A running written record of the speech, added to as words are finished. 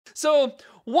So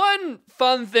one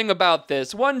fun thing about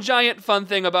this, one giant fun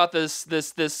thing about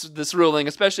this ruling,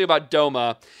 especially about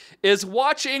DOMA, is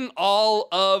watching all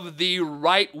of the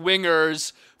right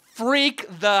wingers freak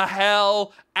the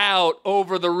hell out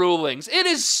over the rulings. It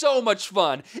is so much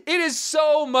fun. It is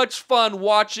so much fun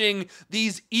watching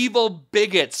these evil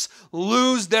bigots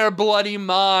lose their bloody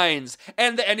minds.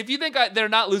 And if you think they're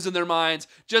not losing their minds,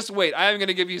 just wait. I am going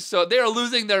to give you they are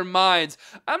losing their minds.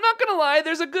 I'm not going to lie.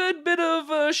 There's a good bit of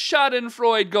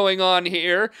schadenfreude going on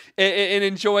here in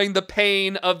enjoying the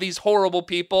pain of these horrible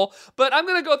people. But I'm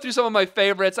going to go through some of my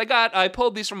favorites. I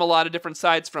pulled these from a lot of different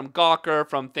sites, from Gawker,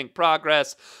 from Think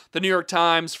Progress, the New York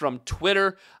Times, from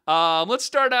Twitter. Let's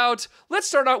start out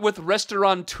with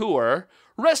restaurateur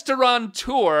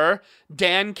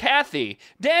Dan Cathy.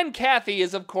 Dan Cathy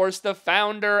is, of course, the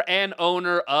founder and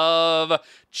owner of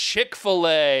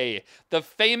Chick-fil-A, the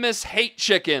famous hate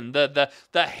chicken, the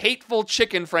hateful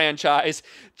chicken franchise.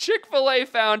 Chick-fil-A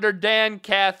founder Dan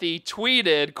Cathy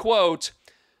tweeted, quote,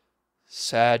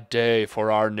 "Sad day for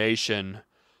our nation.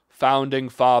 Founding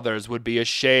fathers would be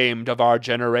ashamed of our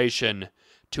generation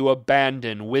to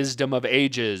abandon wisdom of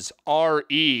ages,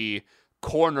 R.E.,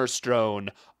 cornerstone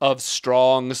of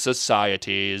strong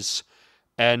societies."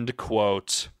 End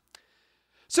quote.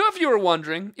 So if you were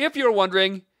wondering,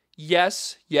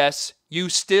 yes, you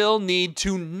still need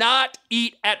to not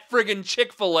eat at friggin'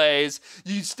 Chick-fil-A's.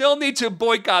 You still need to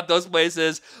boycott those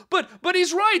places. But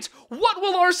he's right. What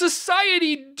will our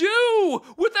society do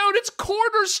without its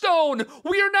cornerstone?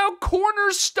 We are now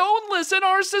cornerstoneless in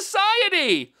our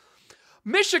society.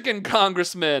 Michigan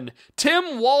Congressman Tim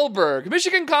Walberg,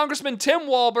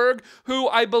 who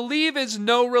I believe is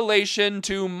no relation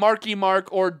to Marky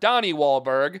Mark or Donnie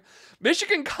Wahlberg.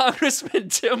 Michigan Congressman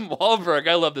Tim Walberg,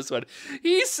 I love this one.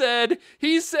 He said,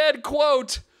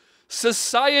 quote,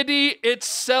 "Society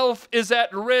itself is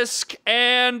at risk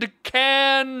and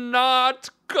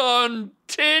cannot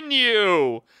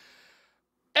continue."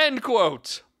 End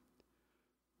quote.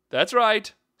 That's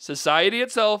right. Society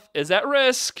itself is at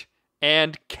risk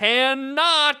and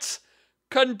cannot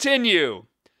continue.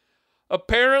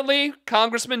 Apparently,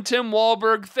 Congressman Tim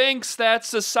Walberg thinks that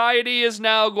society is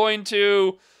now going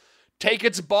to take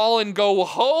its ball and go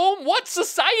home. What?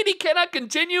 Society cannot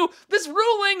continue? This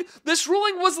ruling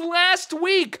was last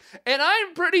week, and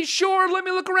I'm pretty sure, let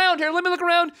me look around.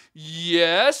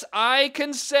 Yes, I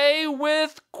can say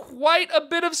with quite a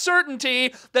bit of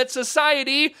certainty that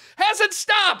society hasn't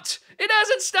stopped. It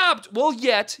hasn't stopped. Well,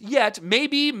 yet.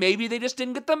 Maybe they just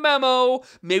didn't get the memo.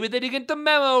 Maybe they didn't get the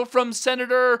memo from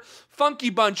Senator Funky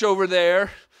Bunch over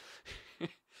there.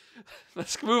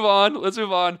 Let's move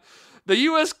on. The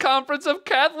U.S. Conference of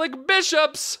Catholic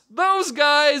Bishops, those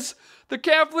guys, the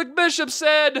Catholic bishops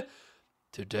said,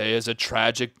 "Today is a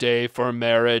tragic day for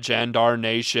marriage and our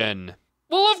nation."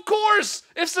 Well, of course,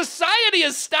 if society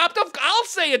has stopped, I'll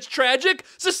say it's tragic.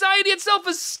 Society itself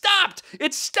has stopped.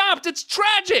 It's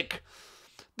tragic.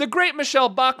 The great Michelle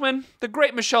Bachmann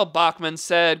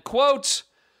said, quote,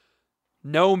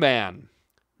 "No man,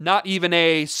 not even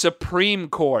a Supreme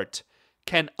Court,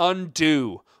 can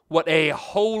undo what a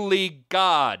holy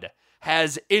God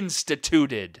has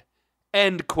instituted."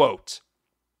 End quote.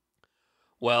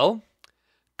 Well,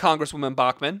 Congresswoman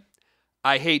Bachmann,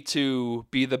 I hate to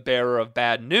be the bearer of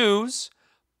bad news,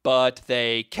 but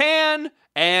they can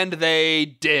and they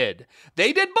did.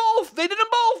 They did both. They did them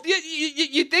both.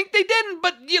 You think they didn't,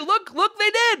 but you look,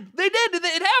 they did. They did.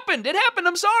 It happened.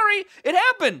 I'm sorry. It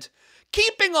happened.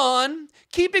 Keeping on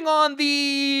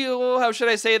the, how should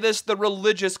I say this, the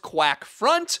religious quack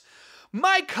front,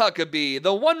 Mike Huckabee,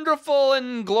 the wonderful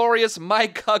and glorious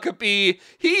Mike Huckabee,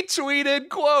 he tweeted,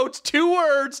 quote, two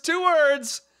words,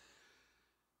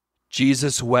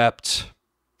 "Jesus wept."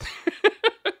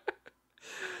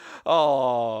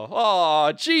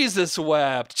 Oh, Jesus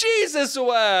wept.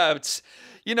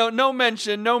 You know, no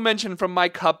mention from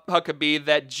Mike Huckabee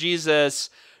that Jesus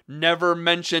never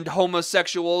mentioned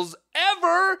homosexuals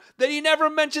ever, that he never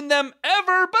mentioned them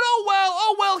ever, but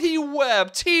oh well, he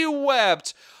wept.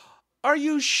 Are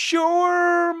you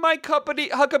sure, Mike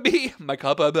Huckabee,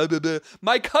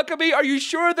 are you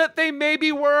sure that they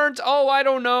maybe weren't, I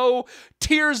don't know,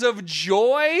 tears of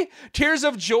joy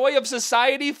of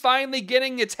society finally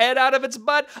getting its head out of its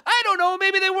butt? I don't know,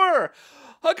 maybe they were.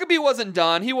 Huckabee wasn't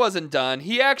done.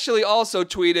 He actually also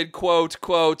tweeted,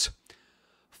 quote,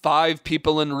 "5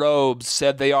 people in robes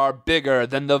said they are bigger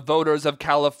than the voters of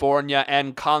California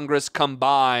and Congress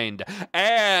combined,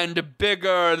 and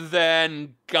bigger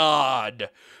than God.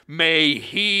 May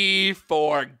He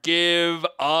forgive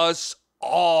us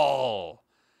all."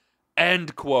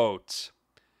 End quote.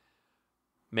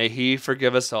 May He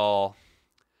forgive us all.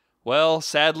 Well,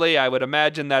 sadly, I would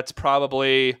imagine that's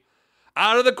probably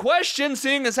out of the question,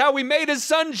 seeing as how we made his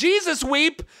son Jesus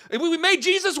weep. We made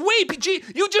Jesus weep.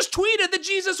 You just tweeted that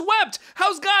Jesus wept.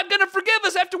 How's God gonna forgive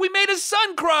us after we made his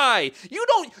son cry? You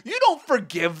don't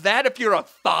forgive that if you're a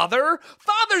father.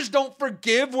 Fathers don't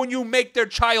forgive when you make their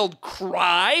child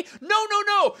cry.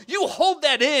 No. You hold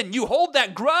that in. You hold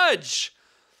that grudge.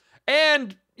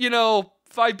 And,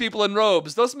 5 people in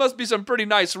robes. Those must be some pretty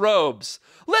nice robes.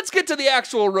 Let's get to the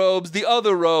actual robes, the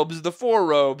other robes, the 4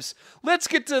 robes. Let's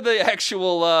get to the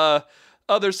actual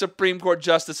other Supreme Court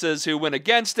justices who went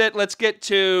against it. Let's get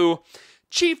to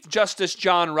Chief Justice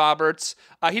John Roberts.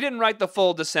 He didn't write the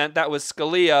full dissent. That was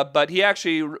Scalia, but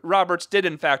Roberts did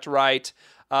in fact write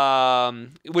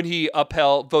when he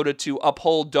voted to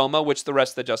uphold DOMA, which the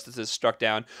rest of the justices struck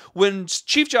down. When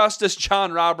Chief Justice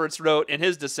John Roberts wrote in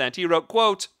his dissent, he wrote,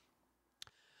 quote,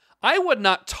 "I would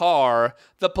not tar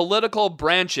the political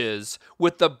branches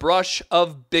with the brush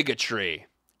of bigotry."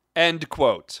 End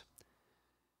quote.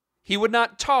 He would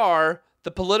not tar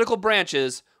the political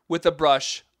branches with the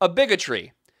brush of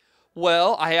bigotry.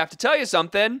 Well, I have to tell you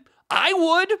something. I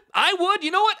would,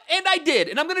 you know what? And I did,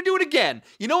 and I'm going to do it again.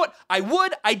 You know what?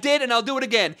 I did, and I'll do it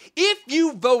again. If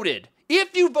you voted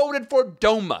for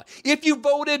DOMA, if you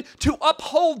voted to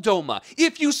uphold DOMA,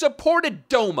 if you supported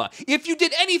DOMA, if you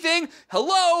did anything,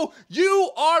 hello,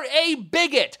 you are a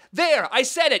bigot. There, I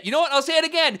said it. You know what? I'll say it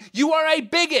again. You are a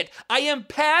bigot. I am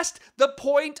past the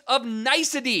point of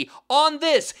nicety on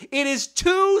this. It is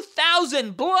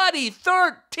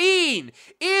 2013.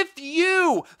 If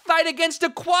you fight against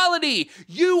equality,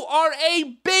 you are a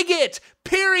bigot,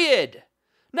 period.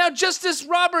 Now, Justice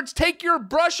Roberts, take your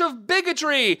brush of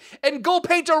bigotry and go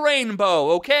paint a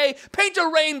rainbow, okay? Paint a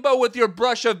rainbow with your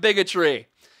brush of bigotry.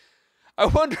 I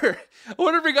wonder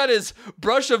if he got his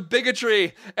brush of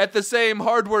bigotry at the same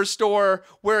hardware store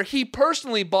where he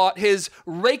personally bought his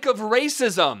rake of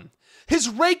racism. His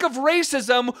rake of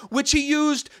racism, which he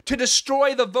used to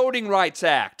destroy the Voting Rights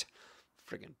Act.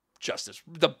 Friggin' Justice,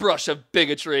 the brush of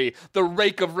bigotry, the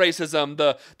rake of racism,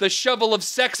 the shovel of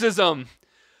sexism.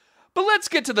 But let's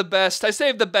get to the best. I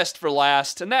saved the best for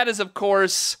last, and that is, of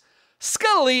course,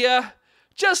 Scalia.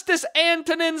 Justice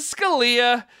Antonin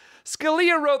Scalia.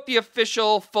 Scalia wrote the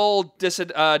official full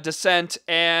dissent,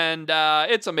 and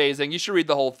it's amazing. You should read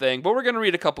the whole thing, but we're going to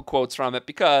read a couple quotes from it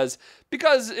because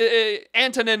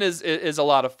Antonin is a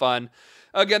lot of fun.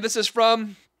 Again, this is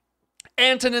from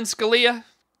Antonin Scalia,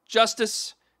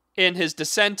 Justice, in his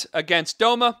dissent against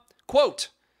DOMA. Quote,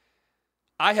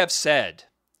 "I have said,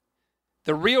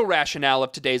 the real rationale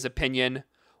of today's opinion,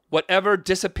 whatever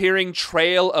disappearing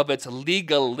trail of its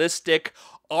legalistic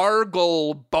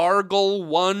argle-bargle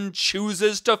one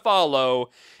chooses to follow,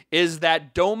 is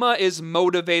that DOMA is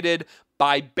motivated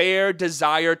by bare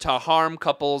desire to harm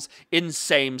couples in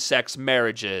same-sex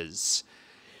marriages."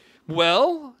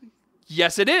 Well,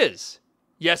 yes it is.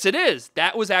 Yes it is.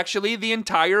 That was actually the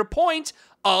entire point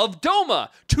of DOMA,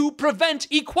 to prevent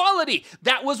equality.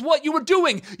 That was what you were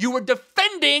doing. You were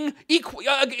defending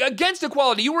against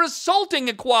equality. You were assaulting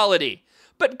equality.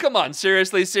 But come on,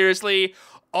 seriously,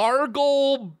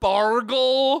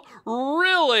 argle-bargle?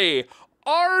 Really?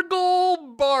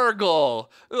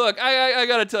 Argle-bargle. Look, I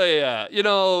gotta tell you,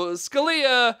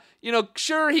 Scalia,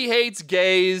 sure he hates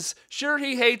gays, sure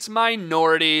he hates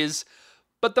minorities,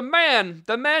 but the man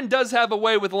does have a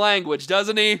way with language,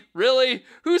 doesn't he? Really?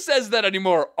 Who says that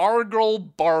anymore?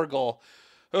 Argle-bargle.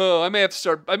 Oh, I may have to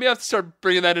start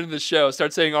bringing that into the show.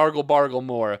 Start saying argle-bargle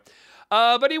more.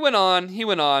 But he went on.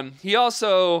 He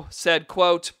also said,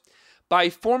 quote, "By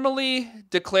formally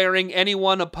declaring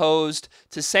anyone opposed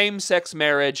to same-sex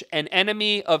marriage an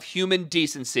enemy of human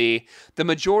decency, the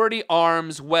majority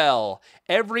arms well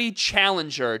every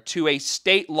challenger to a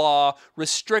state law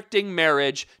restricting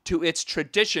marriage to its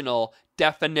traditional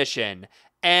definition."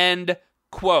 End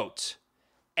quote.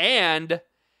 And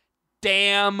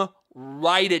damn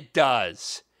right it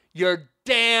does. You're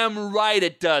damn right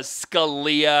it does,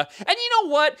 Scalia. And you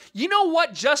know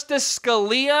what? Justice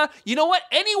Scalia? You know what?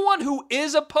 Anyone who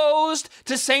is opposed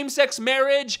to same-sex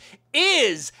marriage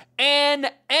is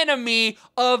an enemy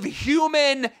of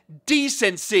human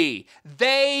decency.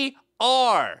 They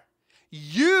are.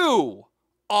 You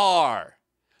are.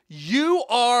 You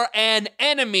are an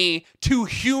enemy to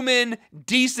human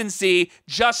decency,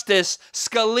 Justice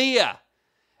Scalia.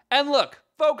 And look,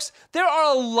 folks, there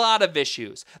are a lot of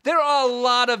issues. There are a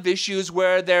lot of issues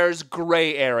where there's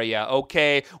gray area,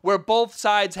 okay? Where both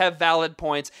sides have valid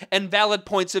points and valid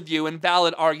points of view and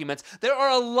valid arguments. There are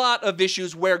a lot of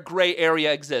issues where gray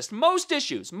area exists. Most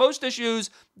issues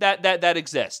that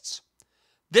exists.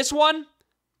 This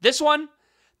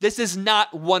is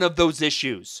not one of those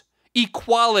issues.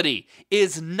 Equality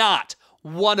is not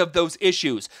one of those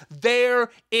issues. There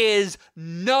is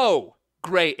no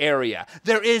gray area.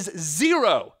 There is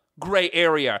zero gray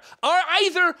area.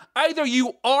 Either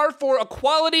you are for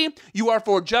equality, you are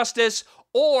for justice,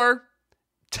 or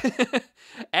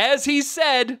as he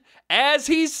said,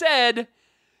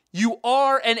 you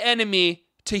are an enemy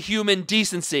to human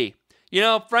decency. You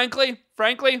know, frankly,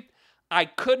 I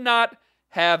could not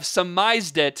have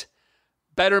surmised it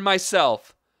better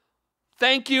myself.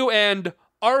 Thank you, and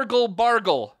argle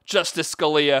bargle, Justice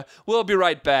Scalia. We'll be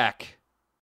right back.